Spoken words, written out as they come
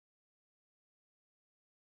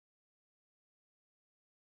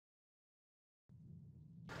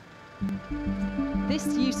This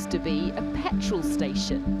used to be a petrol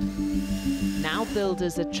station. Now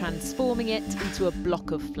builders are transforming it into a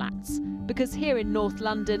block of flats because here in North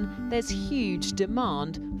London there's huge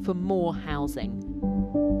demand for more housing.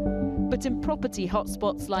 But in property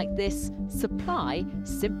hotspots like this, supply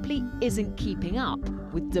simply isn't keeping up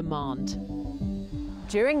with demand.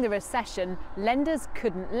 During the recession, lenders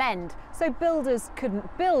couldn't lend, so builders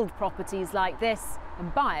couldn't build properties like this,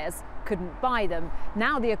 and buyers couldn't buy them.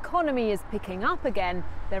 Now the economy is picking up again,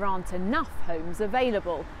 there aren't enough homes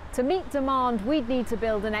available. To meet demand, we'd need to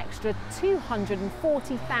build an extra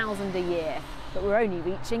 240,000 a year, but we're only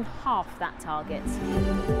reaching half that target.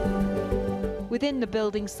 Within the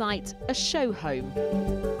building site, a show home,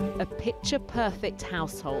 a picture-perfect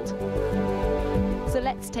household. So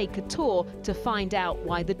let's take a tour to find out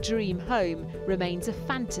why the dream home remains a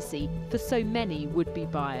fantasy for so many would-be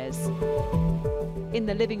buyers. In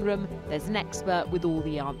the living room, there's an expert with all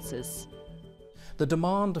the answers. The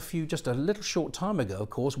demand just a little short time ago,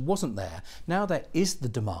 of course, wasn't there. Now there is the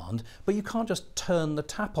demand, but you can't just turn the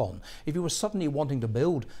tap on. If you were suddenly wanting to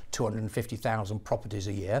build 250,000 properties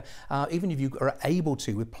a year, even if you are able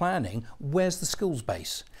to with planning, where's the skills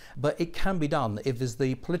base? But it can be done if there's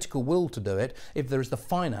the political will to do it, if there is the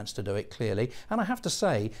finance to do it, clearly. And I have to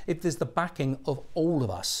say, if there's the backing of all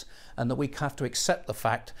of us, and that we have to accept the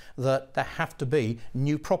fact that there have to be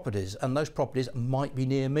new properties, and those properties might be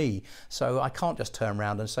near me. So I can't just turn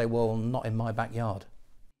around and say, well, not in my backyard.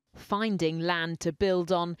 Finding land to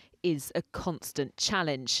build on is a constant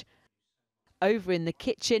challenge. Over in the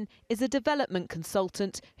kitchen is a development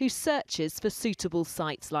consultant who searches for suitable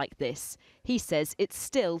sites like this. He says it's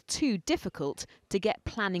still too difficult to get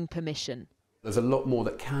planning permission. There's a lot more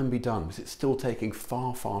that can be done, but it's still taking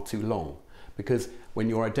far, far too long. Because when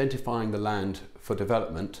you're identifying the land for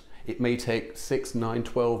development, it may take 6, 9,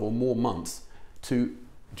 12 or more months to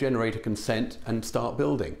generate a consent and start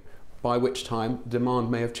building, by which time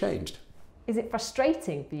demand may have changed. Is it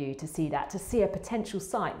frustrating for you to see that, to see a potential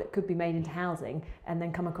site that could be made into housing and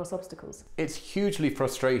then come across obstacles? It's hugely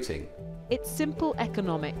frustrating. It's simple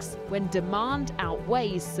economics. When demand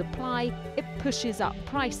outweighs supply, it pushes up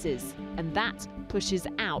prices, and that pushes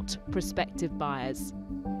out prospective buyers.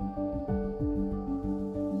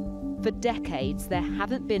 For decades, there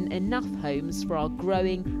haven't been enough homes for our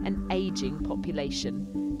growing and ageing population.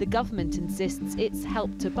 The government insists its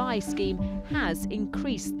Help to Buy scheme has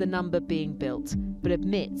increased the number being built, but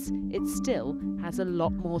admits it still has a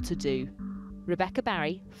lot more to do. Rebecca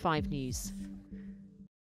Barry, 5 News.